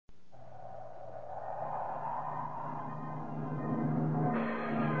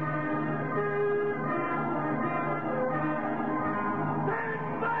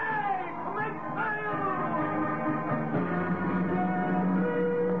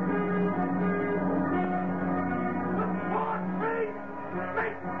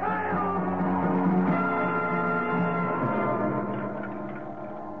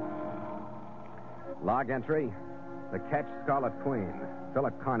entry, the Ketch Scarlet Queen,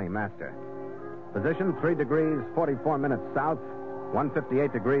 Philip Carney, master. Position 3 degrees 44 minutes south,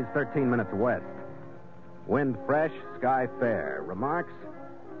 158 degrees 13 minutes west. Wind fresh, sky fair. Remarks?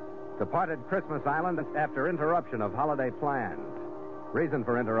 Departed Christmas Island after interruption of holiday plans. Reason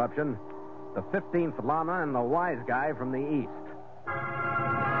for interruption, the 15th Llama and the Wise Guy from the east.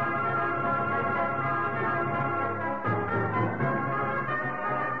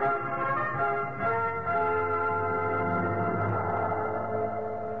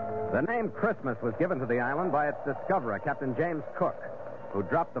 The name Christmas was given to the island by its discoverer, Captain James Cook, who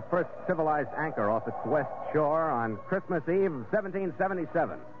dropped the first civilized anchor off its west shore on Christmas Eve of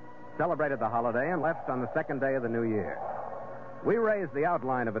 1777, celebrated the holiday, and left on the second day of the new year. We raised the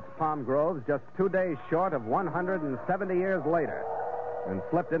outline of its palm groves just 2 days short of 170 years later and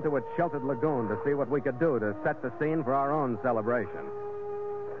slipped into its sheltered lagoon to see what we could do to set the scene for our own celebration.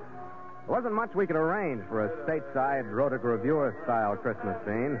 There wasn't much we could arrange for a stateside Rhotic Reviewer-style Christmas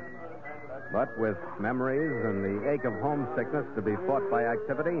scene, but with memories and the ache of homesickness to be fought by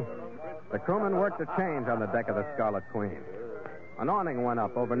activity, the crewmen worked a change on the deck of the Scarlet Queen. An awning went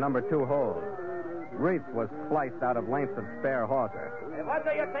up over number 2 hold. Wreath was spliced out of lengths of spare hawser. Hey, what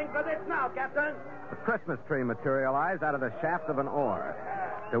do you think of this now, Captain? A Christmas tree materialized out of the shaft of an oar,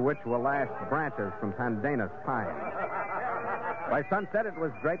 to which were lashed branches from pandanus pine. By sunset, it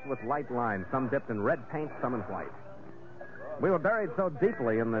was draped with light lines, some dipped in red paint, some in white. We were buried so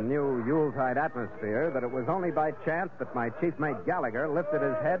deeply in the new Yuletide atmosphere that it was only by chance that my chief mate Gallagher lifted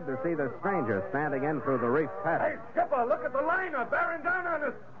his head to see the stranger standing in through the reef pattern. Hey, Skipper, look at the liner bearing down on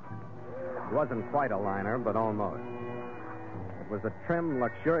us. It wasn't quite a liner, but almost. It was a trim,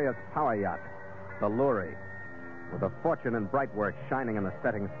 luxurious power yacht, the Lurie, with a fortune in bright work shining in the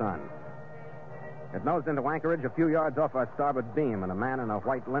setting sun. It nosed into anchorage a few yards off our starboard beam, and a man in a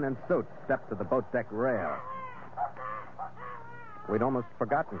white linen suit stepped to the boat deck rail. We'd almost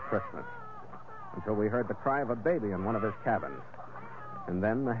forgotten Christmas until we heard the cry of a baby in one of his cabins. And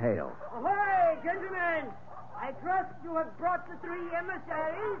then the hail. Ahoy, gentlemen! I trust you have brought the 3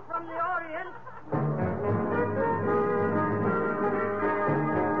 emissaries from the Orient.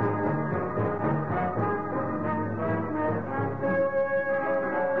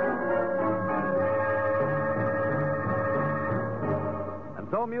 And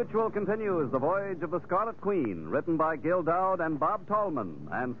so Mutual continues The Voyage of the Scarlet Queen, written by Gil Dowd and Bob Tallman,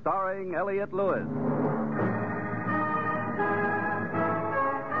 and starring Elliott Lewis.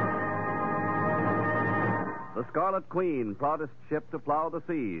 The Scarlet Queen, proudest ship to plow the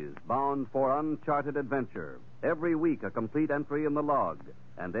seas, bound for uncharted adventure. Every week a complete entry in the log,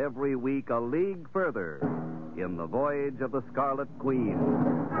 and every week a league further in the Voyage of the Scarlet Queen.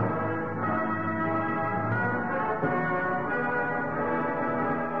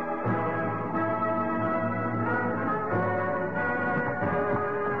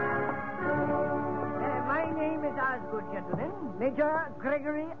 My name is Osgood, gentlemen. Major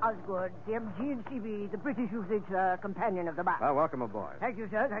Gregory Osgood, CMG and CB, the British usage companion of the bar. Well, welcome aboard. Thank you,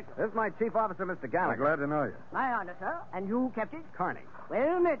 sir. Thank you. This is my chief officer, Mr. Gallagher. Glad to know you. My honor, sir. And you, Captain? Carney.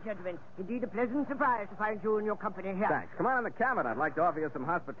 Well met, gentlemen. Indeed, a pleasant surprise to find you in your company here. Thanks. Come on in the cabin. I'd like to offer you some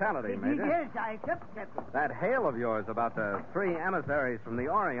hospitality, Major. Yes, I accept, Captain. That hail of yours about the 3 emissaries from the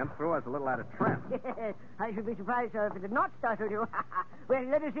Orient threw us a little out of trim. I should be surprised, sir, if it did not startle you. Well,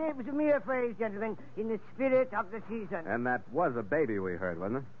 let us say it was a mere phrase, gentlemen, in the spirit of the season. And that was a baby we heard,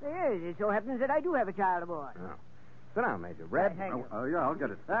 wasn't it? Yes, it so happens that I do have a child aboard. Oh. Sit down, Major. Red? Thank you. Oh, yeah, I'll get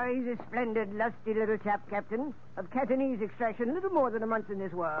it. He's a splendid, lusty little chap, Captain, of Catanese extraction, little more than a month in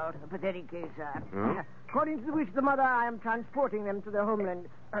this world. A pathetic case, sir. Hmm? According to the wish of the mother, I am transporting them to their homeland.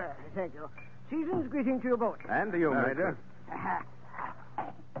 Thank you. Season's greeting to your boat. And to you, Major.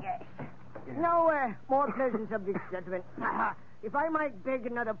 Yes. Now, more pleasant subjects, gentlemen. If I might beg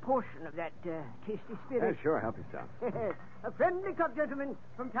another portion of that tasty spirit. Yeah, sure. Help yourself. A friendly cup, gentlemen,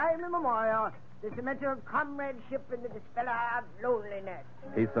 from time immemorial, the cementer of comradeship and the dispeller of loneliness.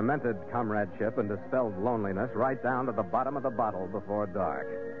 He cemented comradeship and dispelled loneliness right down to the bottom of the bottle before dark,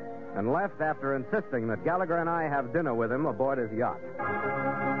 and left after insisting that Gallagher and I have dinner with him aboard his yacht.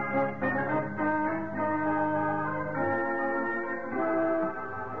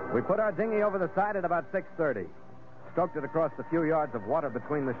 We put our dinghy over the side at about 6:30. Stroked it across the few yards of water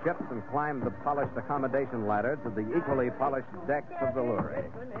between the ships and climbed the polished accommodation ladder to the equally polished decks of the Lurie.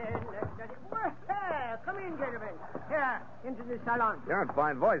 Come in, gentlemen. Here, into the salon. You're in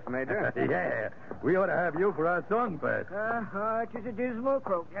fine voice, Major. Yeah, we ought to have you for our song, Pat. It is a dismal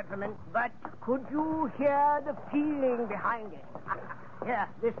croak, gentlemen. But could you hear the feeling behind it? Here,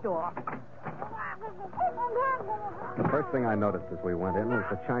 this door. The first thing I noticed as we went in was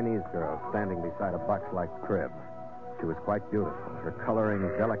the Chinese girl standing beside a box-like crib. She was quite beautiful, her coloring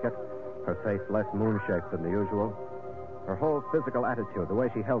delicate, her face less moon-shaped than the usual. Her whole physical attitude, the way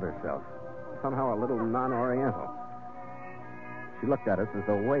she held herself, somehow a little non-oriental. She looked at us as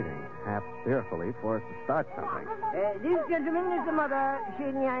though waiting, half fearfully, for us to start something. This gentleman is the mother,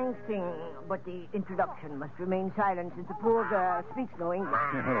 Shen Yang Sing. But the introduction must remain silent since the poor girl speaks no English.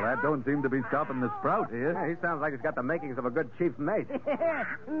 Well, that don't seem to be stopping the sprout here. Yeah, he sounds like he's got the makings of a good chief mate.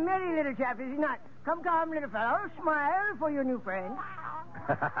 Merry little chap, is he not? Come, little fellow. Smile for your new friend.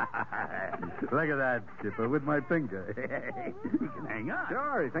 Look at that, Skipper, with my finger. He can hang on.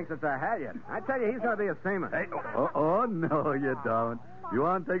 Sure, he thinks it's a halyard. I tell you, he's going to be a seaman. Hey, oh, no, you don't. You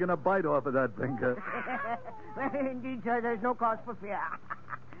aren't taking a bite off of that finger. Well, indeed, sir, there's no cause for fear.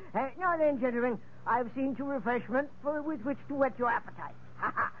 Now then, gentlemen, I've seen to refreshment with which to whet your appetite.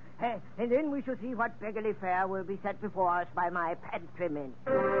 And then we shall see what beggarly fare will be set before us by my pantrymen.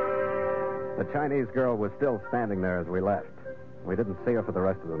 The Chinese girl was still standing there as we left. We didn't see her for the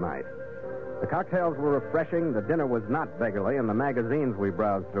rest of the night. The cocktails were refreshing, the dinner was not beggarly, and the magazines we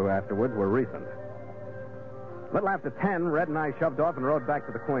browsed through afterwards were recent. A little after 10, Red and I shoved off and rode back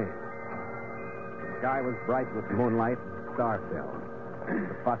to the Queen. The sky was bright with moonlight, star-filled.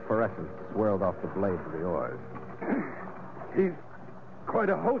 The phosphorescence swirled off the blades of the oars. He's quite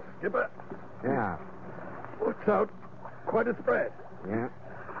a host, Skipper. Yeah. Looks out quite a spread. Yeah.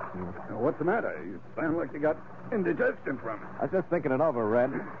 What's the matter? You sound like you got indigestion from it. I was just thinking it over, Red.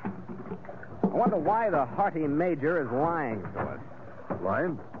 I wonder why the hearty Major is lying to us.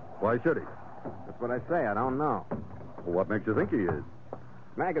 Lying? Why should he? That's what I say. I don't know. Well, what makes you think he is?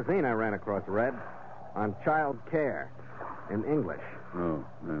 Magazine I ran across, Red, on child care in English. Oh,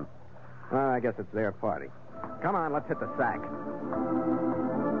 no. Well, I guess it's their party. Come on, let's hit the sack.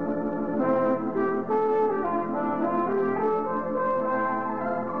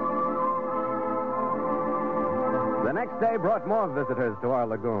 The next day brought more visitors to our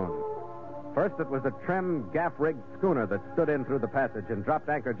lagoon. First, it was a trim, gaff-rigged schooner that stood in through the passage and dropped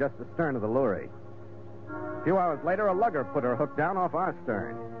anchor just astern of the Lurie. A few hours later, a lugger put her hook down off our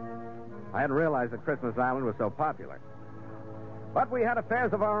stern. I hadn't realized that Christmas Island was so popular. But we had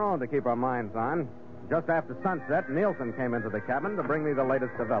affairs of our own to keep our minds on. Just after sunset, Nielsen came into the cabin to bring me the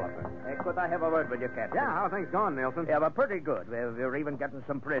latest development. Could I have a word with you, Captain? Yeah, how are things going, Nielsen? Yeah, well, pretty good. We're even getting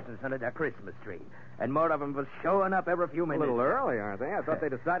some presents under the Christmas tree. And more of them was showing up every few A minutes. little early, aren't they? I thought they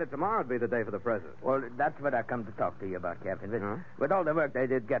decided tomorrow would be the day for the presents. Well, that's what I come to talk to you about, Captain. Huh? With all the work they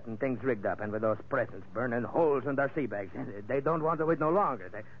did getting things rigged up, and with those presents burning holes in their sea bags, they don't want to wait no longer.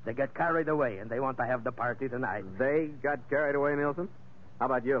 They get carried away, and they want to have the party tonight. They got carried away, Nielsen? How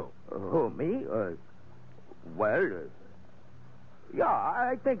about you? Who, me? Yeah,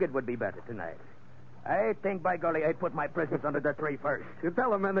 I think it would be better tonight. I think, by golly, I'd put my presents under the tree first. You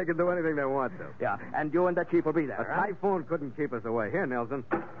tell the men they can do anything they want to. Yeah, and you and the chief will be there, A huh? typhoon couldn't keep us away. Here, Nielsen,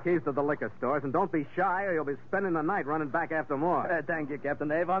 keys to the liquor stores, and don't be shy or you'll be spending the night running back after more. Thank you, Captain.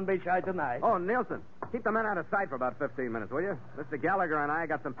 They won't be shy tonight. Oh, Nielsen, keep the men out of sight for about 15 minutes, will you? Mr. Gallagher and I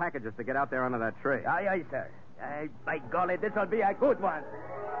got some packages to get out there under that tree. Aye, aye, sir. By golly, this'll be a good one.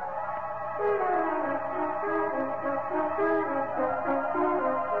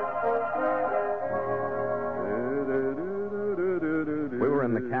 We were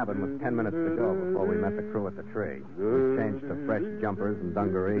in the cabin with 10 minutes to go before we met the crew at the tree. We changed to fresh jumpers and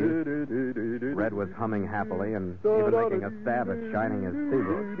dungarees. Red was humming happily and even making a stab at shining his sea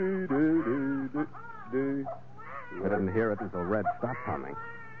boots. We didn't hear it until Red stopped humming.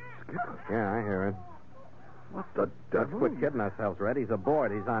 Skipper, Yeah, I hear it. what the Let's devil? quit kidding ourselves, Red. He's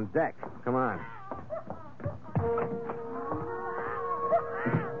aboard. He's on deck. Come on.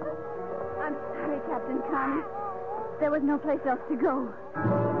 I'm sorry, Captain Connie. There was no place else to go.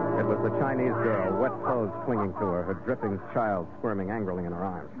 It was the Chinese girl, wet clothes clinging to her, her dripping child squirming angrily in her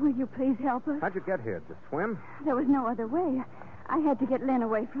arms. Will you please help us? How'd you get here? To swim? There was no other way. I had to get Len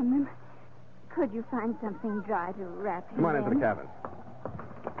away from them. Could you find something dry to wrap him Come on into the in? cabin.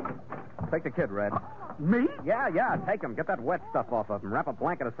 Take the kid, Red. Me? Yeah, take him. Get that wet stuff off of him. Wrap a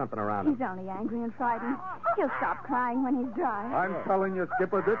blanket or something around him. He's only angry and frightened. He'll stop crying when he's dry. I'm telling you,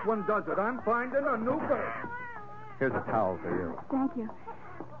 Skipper, this one does it. I'm finding a new berth. Here's a towel for you. Thank you.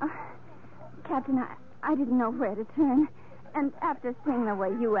 Captain, I didn't know where to turn. And after seeing the way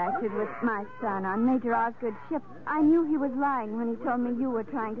you acted with my son on Major Osgood's ship, I knew he was lying when he told me you were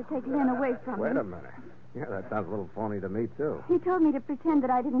trying to take Len away from Wait him. a minute. Yeah, that sounds a little phony to me, too. He told me to pretend that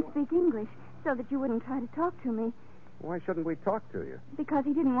I didn't speak English so that you wouldn't try to talk to me. Why shouldn't we talk to you? Because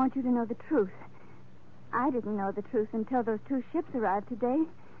he didn't want you to know the truth. I didn't know the truth until those 2 ships arrived today.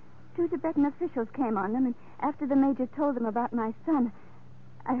 2 Tibetan officials came on them, and after the major told them about my son,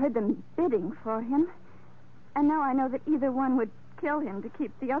 I heard them bidding for him. And now I know that either one would kill him to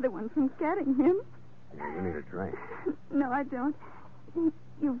keep the other one from getting him. Yeah, you need a drink. No, I don't.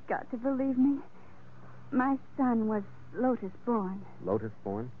 You've got to believe me. My son was Lotus born. Lotus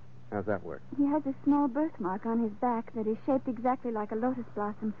born? How's that work? He has a small birthmark on his back that is shaped exactly like a lotus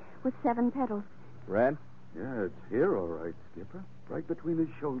blossom with 7 petals. Red? Yeah, it's here, all right, Skipper. Right between his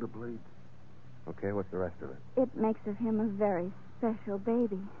shoulder blades. Okay, what's the rest of it? It makes of him a very special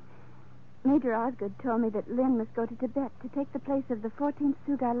baby. Major Osgood told me that Lynn must go to Tibet to take the place of the 14th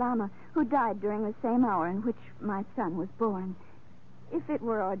Sugai Lama, who died during the same hour in which my son was born. If it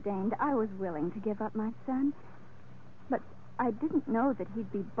were ordained, I was willing to give up my son. But I didn't know that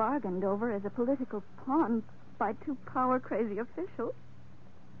he'd be bargained over as a political pawn by 2 power-crazy officials.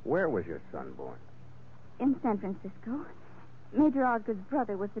 Where was your son born? In San Francisco. Major Osgood's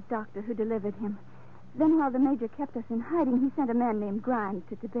brother was the doctor who delivered him. Then while the major kept us in hiding, he sent a man named Grimes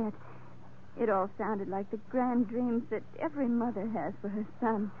to Tibet. It all sounded like the grand dreams that every mother has for her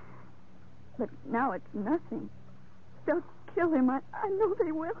son. But now it's nothing. They'll kill him. I know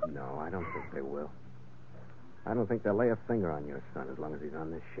they will. No, I don't think they will. I don't think they'll lay a finger on your son as long as he's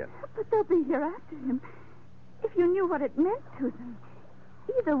on this ship. But they'll be here after him. If you knew what it meant to them.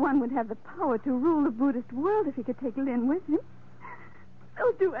 Either one would have the power to rule the Buddhist world if he could take Lynn with him.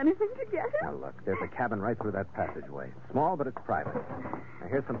 They'll do anything to get him. Now, look, there's a cabin right through that passageway. Small, but it's private. Now,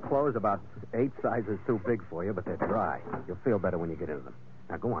 here's some clothes about 8 sizes too big for you, but they're dry. You'll feel better when you get into them.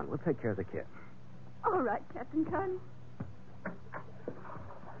 Now, go on. We'll take care of the kid. All right, Captain Carney.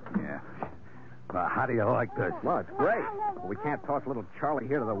 Yeah. Well, how do you like this? Well, it's great. But we can't toss little Charlie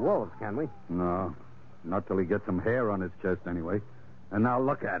here to the wolves, can we? No. Not till he gets some hair on his chest, anyway. And now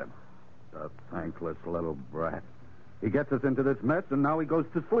look at him. The thankless little brat. He gets us into this mess, and now he goes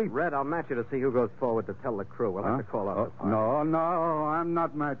to sleep. Red, I'll match you to see who goes forward to tell the crew. We'll have to call off the party. No, I'm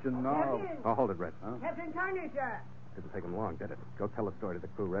not matching, no. Oh, hold it, Red. Captain Carney, sir. Didn't take him long, did it? Go tell the story to the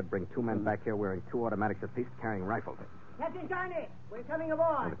crew, Red. Bring 2 men back here wearing 2 automatics apiece, carrying rifles. Captain Carney, we're coming Oh,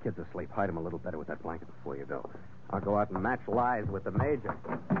 aboard. the kid's asleep. Hide him a little better with that blanket before you go. I'll go out and match lies with the major.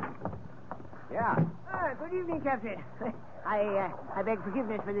 Yeah. Good evening, Captain. I beg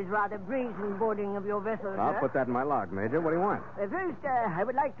forgiveness for this rather brazen boarding of your vessel, I'll sir. put that in my log, Major. What do you want? First, I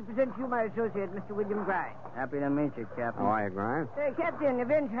would like to present to you my associate, Mr. William Grimes. Happy to meet you, Captain. How are you, Grimes? Captain,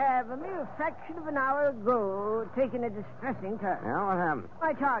 events have a mere fraction of an hour ago taken a distressing turn. Yeah, what happened?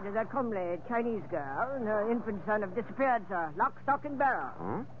 My charge is that comely Chinese girl and her infant son have disappeared, sir. Lock, stock, and barrel.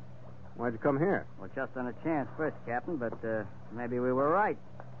 Huh? Why'd you come here? Well, just on a chance first, Captain, but maybe we were right.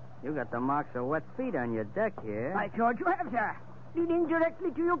 You got the marks of wet feet on your deck here. By George, you have, sir. Leading directly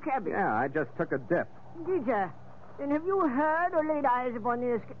to your cabin. Yeah, I just took a dip. Indeed, sir. Then have you heard or laid eyes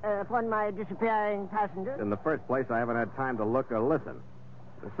upon my disappearing passenger? In the first place, I haven't had time to look or listen.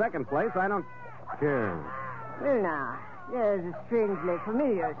 In the second place, I don't care. Well, now, there's a strangely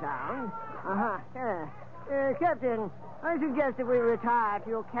familiar sound. Captain, I suggest that we retire to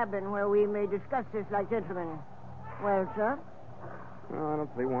your cabin where we may discuss this like gentlemen. Well, sir? Well, I don't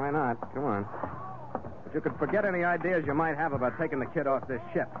see why not. Come on. But you could forget any ideas you might have about taking the kid off this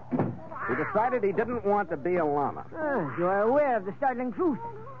ship. He decided he didn't want to be a llama. You are aware of the startling truth.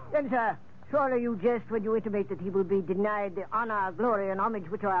 Then, sir, surely you jest when you intimate that he will be denied the honor, glory, and homage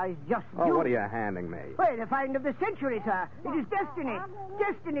which are his just due. Oh, what are you handing me? Well, the find of the century, sir. It is destiny.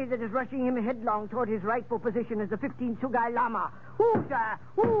 Destiny that is rushing him headlong toward his rightful position as the 15th Sugai Lama. Who, sir?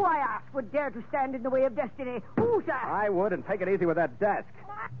 Who, I ask, would dare to stand in the way of destiny? Who, sir? I would, and take it easy with that desk.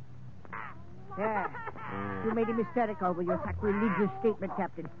 Yeah. You made him hysterical with your sacrilegious statement,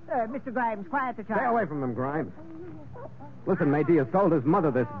 Captain. Mr. Grimes, quiet the child. Stay away from him, Grimes. Listen, Major, you sold his mother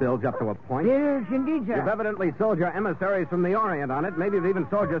this bilge up to a point. Bilge, indeed, sir. You've evidently sold your emissaries from the Orient on it. Maybe you've even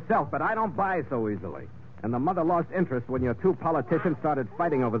sold yourself, but I don't buy so easily. And the mother lost interest when your 2 politicians started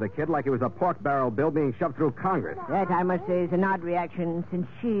fighting over the kid like he was a pork barrel bill being shoved through Congress. That, I must say, is an odd reaction, since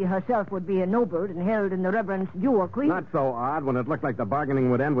she herself would be ennobled and held in the reverence due a queen. Not so odd when it looked like the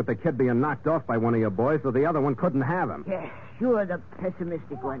bargaining would end with the kid being knocked off by one of your boys so the other one couldn't have him. Yes, you're the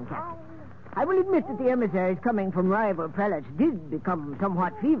pessimistic one, Captain. I will admit that the emissaries coming from rival prelates did become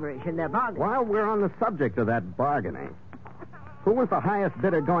somewhat feverish in their bargain. While we're on the subject of that bargaining, who was the highest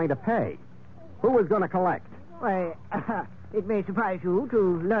bidder going to pay? Who was going to collect? Why, it may surprise you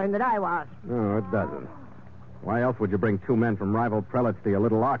to learn that I was. No, it doesn't. Why else would you bring 2 men from rival prelates to your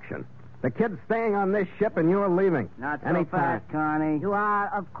little auction? The kid's staying on this ship, and you're leaving. Not so Anytime. fast, Connie. You are,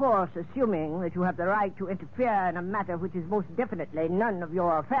 of course, assuming that you have the right to interfere in a matter which is most definitely none of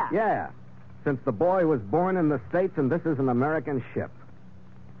your affair. Yeah. Since the boy was born in the States, and this is an American ship.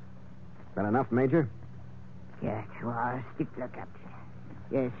 That enough, Major? Yes, you are a stickler, Captain.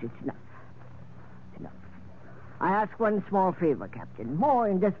 Yes, it's enough. It's enough. I ask one small favor, Captain. More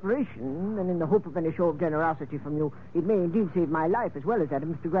in desperation than in the hope of any show of generosity from you. It may indeed save my life as well as that of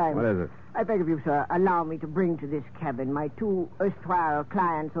Mr. Grimes. What is it? I beg of you, sir, allow me to bring to this cabin my 2 erstwhile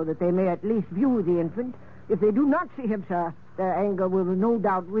clients so that they may at least view the infant. If they do not see him, sir, their anger will no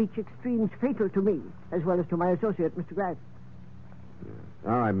doubt reach extremes fatal to me, as well as to my associate, Mr. Grimes.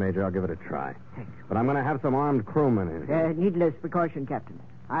 All right, Major, I'll give it a try. But I'm going to have some armed crewmen in here. Needless precaution, Captain.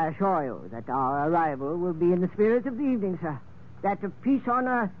 I assure you that our arrival will be in the spirit of the evening, sir. That of peace on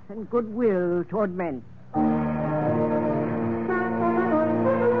earth and goodwill toward men.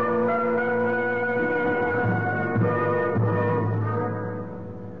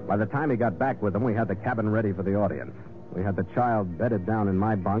 By the time he got back with them, we had the cabin ready for the audience. We had the child bedded down in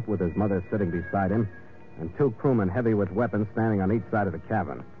my bunk with his mother sitting beside him, and 2 crewmen heavy with weapons standing on each side of the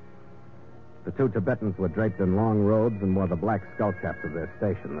cabin. The 2 Tibetans were draped in long robes and wore the black skull caps of their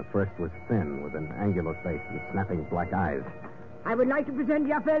station. The first was thin, with an angular face and snapping black eyes. I would like to present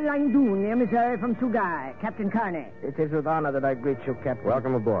Yafel Langdoon, the emissary from Sugai, Captain Carney. It is with honor that I greet you, Captain.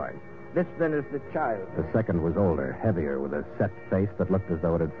 Welcome aboard. This, then, is the child. The second was older, heavier, with a set face that looked as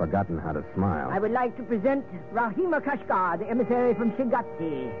though it had forgotten how to smile. I would like to present Rahima Kashgar, the emissary from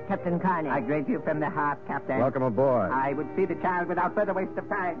Shigati, Captain Carney. I greet you from the heart, Captain. Welcome aboard. I would see the child without further waste of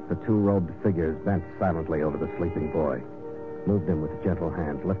time. The 2 robed figures bent silently over the sleeping boy, moved him with gentle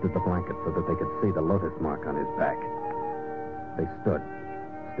hands, lifted the blanket so that they could see the lotus mark on his back. They stood,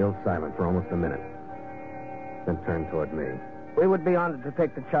 still silent for almost a minute, then turned toward me. We would be honored to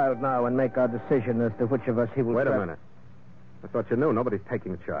take the child now and make our decision as to which of us he will Wait a trust. minute. I thought you knew. Nobody's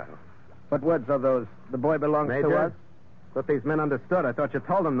taking the child. What words are those? The boy belongs Major? to us? Thought these men understood. I thought you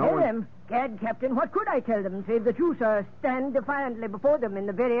told them no Tell one... them. Gad, Captain, what could I tell them, save that you, sir, stand defiantly before them in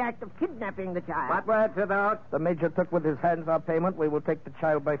the very act of kidnapping the child? What words are those? The Major took with his hands our payment. We will take the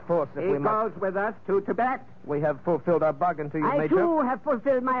child by force if He we must. goes with us to Tibet. We have fulfilled our bargain to you, I, Major. too, have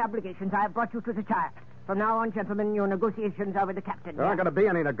fulfilled my obligations. I have brought you to the child. From now on, gentlemen, your negotiations are with the captain. There aren't going to be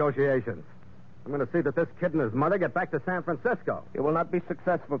any negotiations. I'm going to see that this kid and his mother get back to San Francisco. You will not be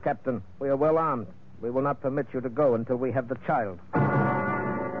successful, Captain. We are well armed. We will not permit you to go until we have the child.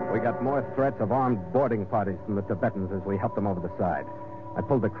 We got more threats of armed boarding parties from the Tibetans as we helped them over the side. I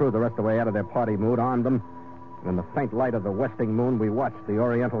pulled the crew the rest of the way out of their party mood, armed them, and in the faint light of the westing moon, we watched the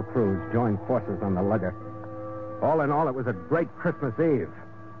Oriental crews join forces on the lugger. All in all, it was a great Christmas Eve.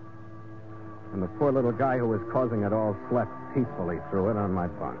 And the poor little guy who was causing it all slept peacefully through it on my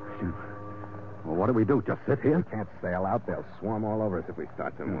bunk. Well, what do we do? Just sit here? Can't sail out. They'll swarm all over us if we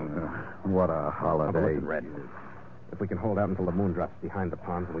start to move. What a Now, holiday. listen, Red. If we can hold out until the moon drops behind the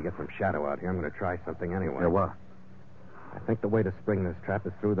palms and we get some shadow out here, I'm going to try something anyway. Yeah, what? I think the way to spring this trap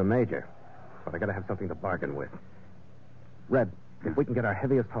is through the Major. But I got to have something to bargain with. Red, if we can get our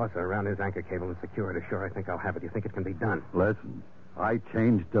heaviest hawser around his anchor cable and secure it ashore, I think I'll have it. You think it can be done? Listen, I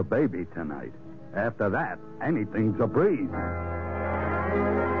changed the baby tonight. After that, anything's a breeze.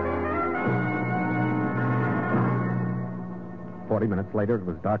 40 minutes later, it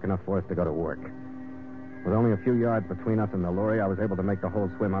was dark enough for us to go to work. With only a few yards between us and the lorry, I was able to make the whole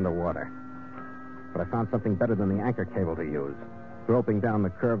swim underwater. But I found something better than the anchor cable to use. Groping down the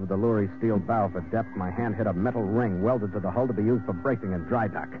curve of the lorry's steel bow for depth, my hand hit a metal ring welded to the hull to be used for braking in dry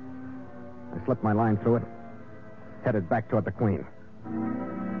dock. I slipped my line through it, headed back toward the Queen.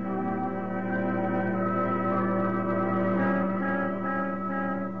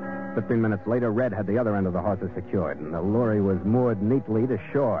 Fifteen minutes later, Red had the other end of the hawser secured, and the lorry was moored neatly to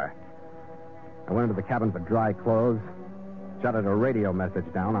shore. I went into the cabin for dry clothes, jotted a radio message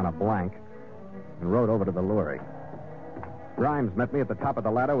down on a blank, and rode over to the lorry. Grimes met me at the top of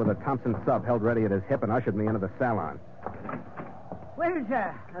the ladder with a Thompson sub held ready at his hip and ushered me into the salon. Well,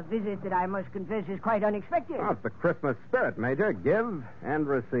 sir, a visit that I must confess is quite unexpected. Oh, it's the Christmas spirit, Major. Give and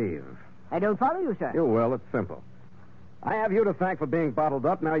receive. I don't follow you, sir. You will. It's simple. I have you to thank for being bottled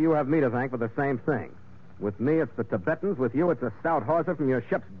up. Now you have me to thank for the same thing. With me, it's the Tibetans. With you, it's a stout hawser from your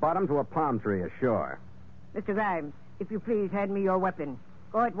ship's bottom to a palm tree ashore. Mr. Grimes, if you please, hand me your weapon.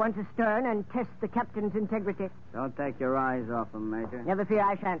 Go at once astern and test the captain's integrity. Don't take your eyes off him, Major. Never fear,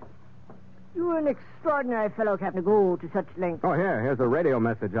 I shan't. You're an extraordinary fellow, Captain, to go to such lengths. Oh, here's a radio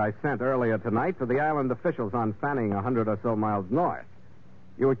message I sent earlier tonight to the island officials on Fanning, 100 or so miles north.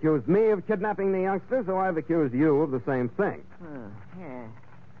 You accused me of kidnapping the youngster, so I've accused you of the same thing. Yeah.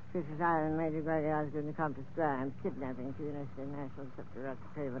 Christmas Island, Major Gregory Osgood and Countess Grimes, kidnapping two innocent nationals up to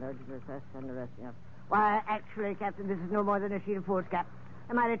Rockhaven, urged arrest and arresting us. Why, actually, Captain, this is no more than a sheet of foolscap.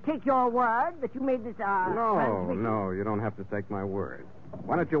 Am I to take your word that you made this, transmission? No, you don't have to take my word.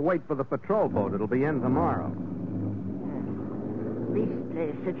 Why don't you wait for the patrol boat? It'll be in tomorrow.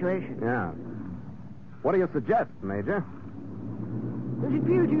 Beastly situation. Yeah. What do you suggest, Major? Does it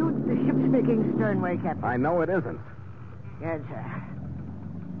feel to you that the ship's making sternway, Captain? I know it isn't. Yes, sir.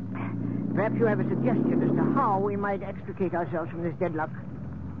 Perhaps you have a suggestion as to how we might extricate ourselves from this deadlock.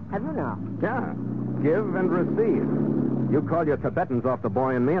 Have you now? Yeah. Give and receive. You call your Tibetans off the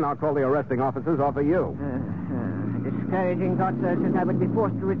boy and me, and I'll call the arresting officers off of you. Discouraging thought, sir, since I would be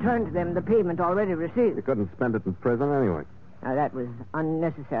forced to return to them the payment already received. You couldn't spend it in prison anyway. Now, that was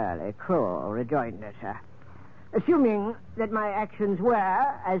unnecessarily cruel rejoinder, sir. Assuming that my actions were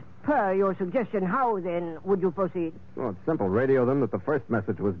as per your suggestion, how, then, would you proceed? Well, it's simple. Radio them that the first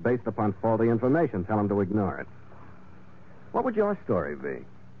message was based upon faulty information. Tell them to ignore it. What would your story be?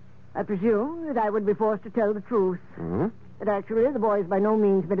 I presume that I would be forced to tell the truth. Hmm? That actually the boy is by no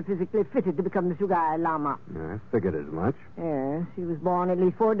means metaphysically fitted to become the Sugai Lama. Yeah, I figured as much. Yes, he was born at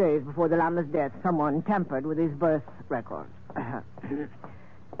least 4 days before the Lama's death. Someone tampered with his birth records.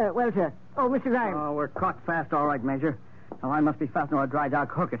 Well, sir. Oh, Mr. Grimes. Oh, we're caught fast, all right, Major. Now, I must be fastened to a dry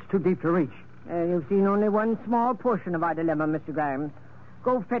dock hook. It's too deep to reach. You've seen only one small portion of our dilemma, Mr. Grimes.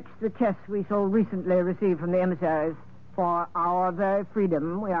 Go fetch the chests we so recently received from the emissaries. For our very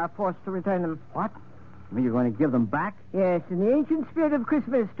freedom, we are forced to return them. What? You mean you're going to give them back? Yes, in the ancient spirit of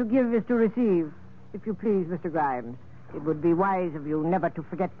Christmas, to give is to receive. If you please, Mr. Grimes, it would be wise of you never to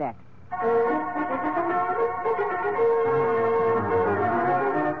forget that.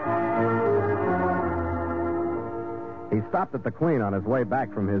 He stopped at the Queen on his way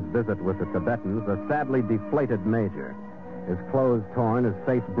back from his visit with the Tibetans, a sadly deflated major. His clothes torn, his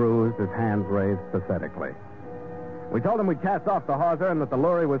face bruised, his hands raised pathetically. We told him we'd cast off the hawser and that the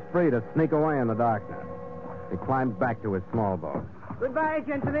Lurie was free to sneak away in the darkness. He climbed back to his small boat. Goodbye,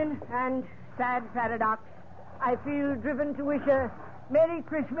 gentlemen, and sad paradox. I feel driven to wish a Merry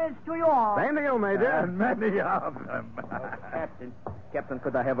Christmas to you all. Same to you, Major. And many of them. Captain,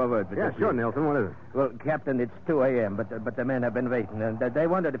 could I have a word with you? Yeah, sure, Nielsen. What is it? Well, Captain, it's 2 a.m., but the men have been waiting, and they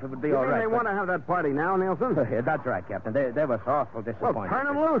wondered if it would be all right. They want to have that party now, Nielsen? Yeah, that's right, Captain. They were awful disappointed. Well, turn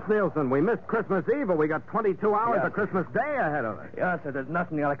them loose, Nielsen. We missed Christmas Eve, but we got 22 hours Yeah. of Christmas Day ahead of us. Yeah, so there's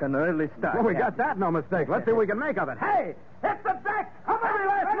nothing like an early start. Well, we got that, no mistake. Let's see what we can make of it. Hey, hit the deck! Come every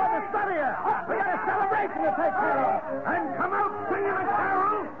last one to study it! We got a celebration to take care of. And come out singing a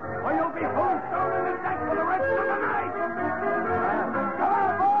carol, or you'll be tombstone in the deck for the rest of the night. Come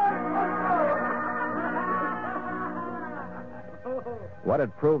on, boys! What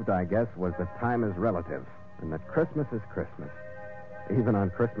it proved, I guess, was that time is relative, and that Christmas is Christmas, even on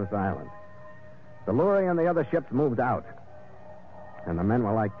Christmas Island. The Lurie and the other ships moved out, and the men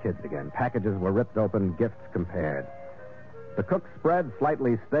were like kids again. Packages were ripped open, gifts compared. The cook's spread,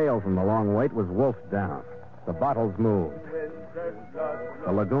 slightly stale from the long wait, was wolfed down. The bottles moved.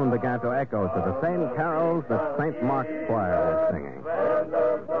 The lagoon began to echo to the same carols that St. Mark's choir was singing.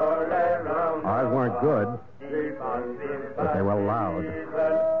 Ours weren't good, but they were loud.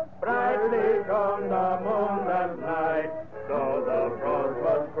 Brightly shone the moon that night, though the frost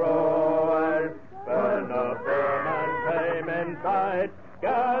was cruel. When the foeman came in sight,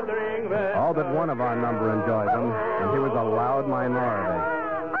 gathering with All but one of our number enjoyed them, and he was a loud minority.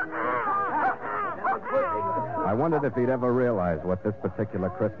 I wondered if he'd ever realize what this particular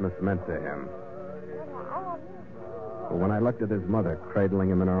Christmas meant to him. But when I looked at his mother cradling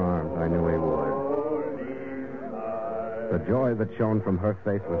him in her arms, I knew he would. The joy that shone from her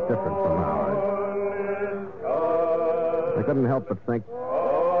face was different from ours. I couldn't help but think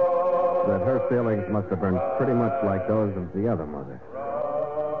that her feelings must have been pretty much like those of the other mother.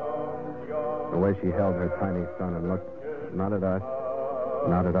 The way she held her tiny son and looked not at us,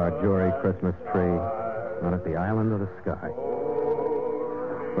 not at our jury Christmas tree, not at the island or the sky,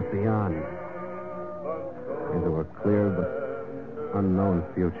 but beyond, into a clear but unknown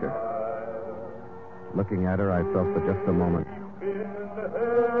future. Looking at her, I felt for just a moment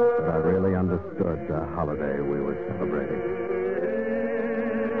that I really understood the holiday we were celebrating.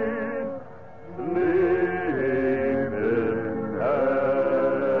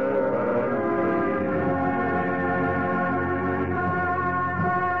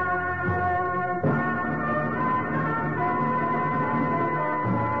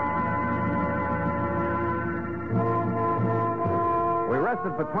 We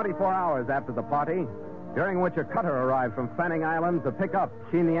rested for 24 hours after the party, during which a cutter arrived from Fanning Island to pick up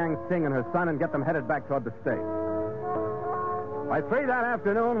Chi Niang Sing and her son and get them headed back toward the States. By 3 that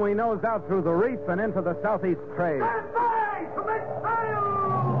afternoon, we nosed out through the reef and into the southeast trade. Stand by! Commit sail!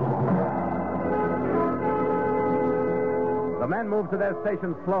 The men moved to their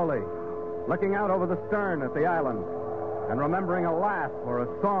stations slowly, looking out over the stern at the island and remembering a laugh or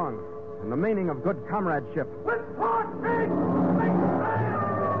a song and the meaning of good comradeship. With port, Pete! Make sail!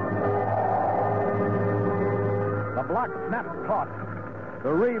 The block snapped taut.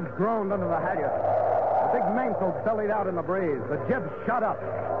 The reeves groaned under the halyards. The big mainsail bellied out in the breeze. The jib shot up.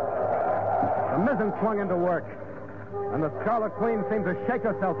 The mizzen swung into work. And the Scarlet Queen seemed to shake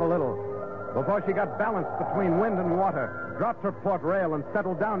herself a little before she got balanced between wind and water, dropped her port rail, and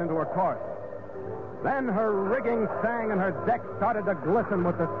settled down into her course. Then her rigging sang and her deck started to glisten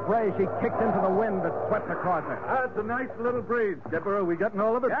with the spray she kicked into the wind that swept across her. That's a nice little breeze, Skipper. Are we getting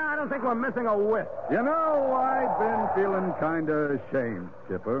all of it? Yeah, I don't think we're missing a whiff. You know, I've been feeling kind of ashamed,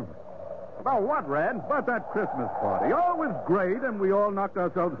 Skipper. About what, Red? About that Christmas party. Oh, it was great, and we all knocked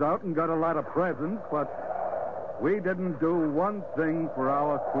ourselves out and got a lot of presents, but we didn't do one thing for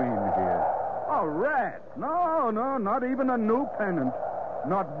our queen here. Oh, Red. No, not even a new pennant.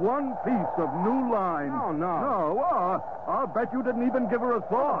 Not one piece of new line. Oh, no. No, I'll bet you didn't even give her a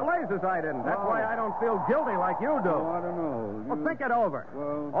thought. Blazes, I didn't. That's Oh. why I don't feel guilty like you do. Oh, I don't know. Well, think it over.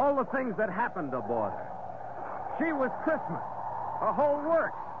 Well- All the things that happened aboard her. She was Christmas. Her whole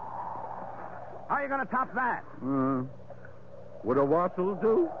works. How are you going to top that? Would a wassail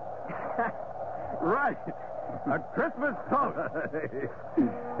do? Right. A Christmas toast.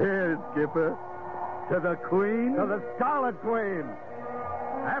 Here, Skipper. To the Queen. To the Scarlet Queen.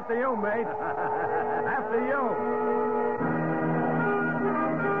 After you, mate. After you.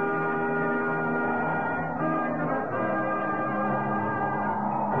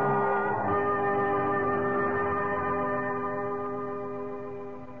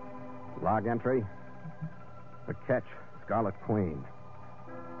 Log entry. The Ketch, Scarlet Queen.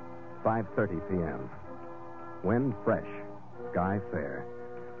 5:30 p.m. Wind fresh. Sky fair.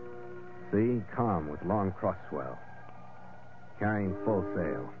 Sea calm with long cross swell. Carrying full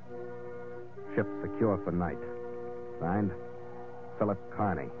sail. Ship secure for night. Signed, Philip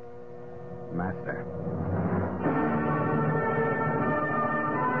Carney, Master.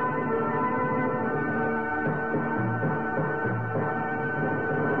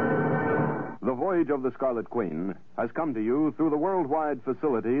 The Voyage of the Scarlet Queen has come to you through the worldwide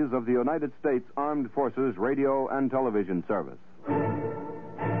facilities of the United States Armed Forces Radio and Television Service.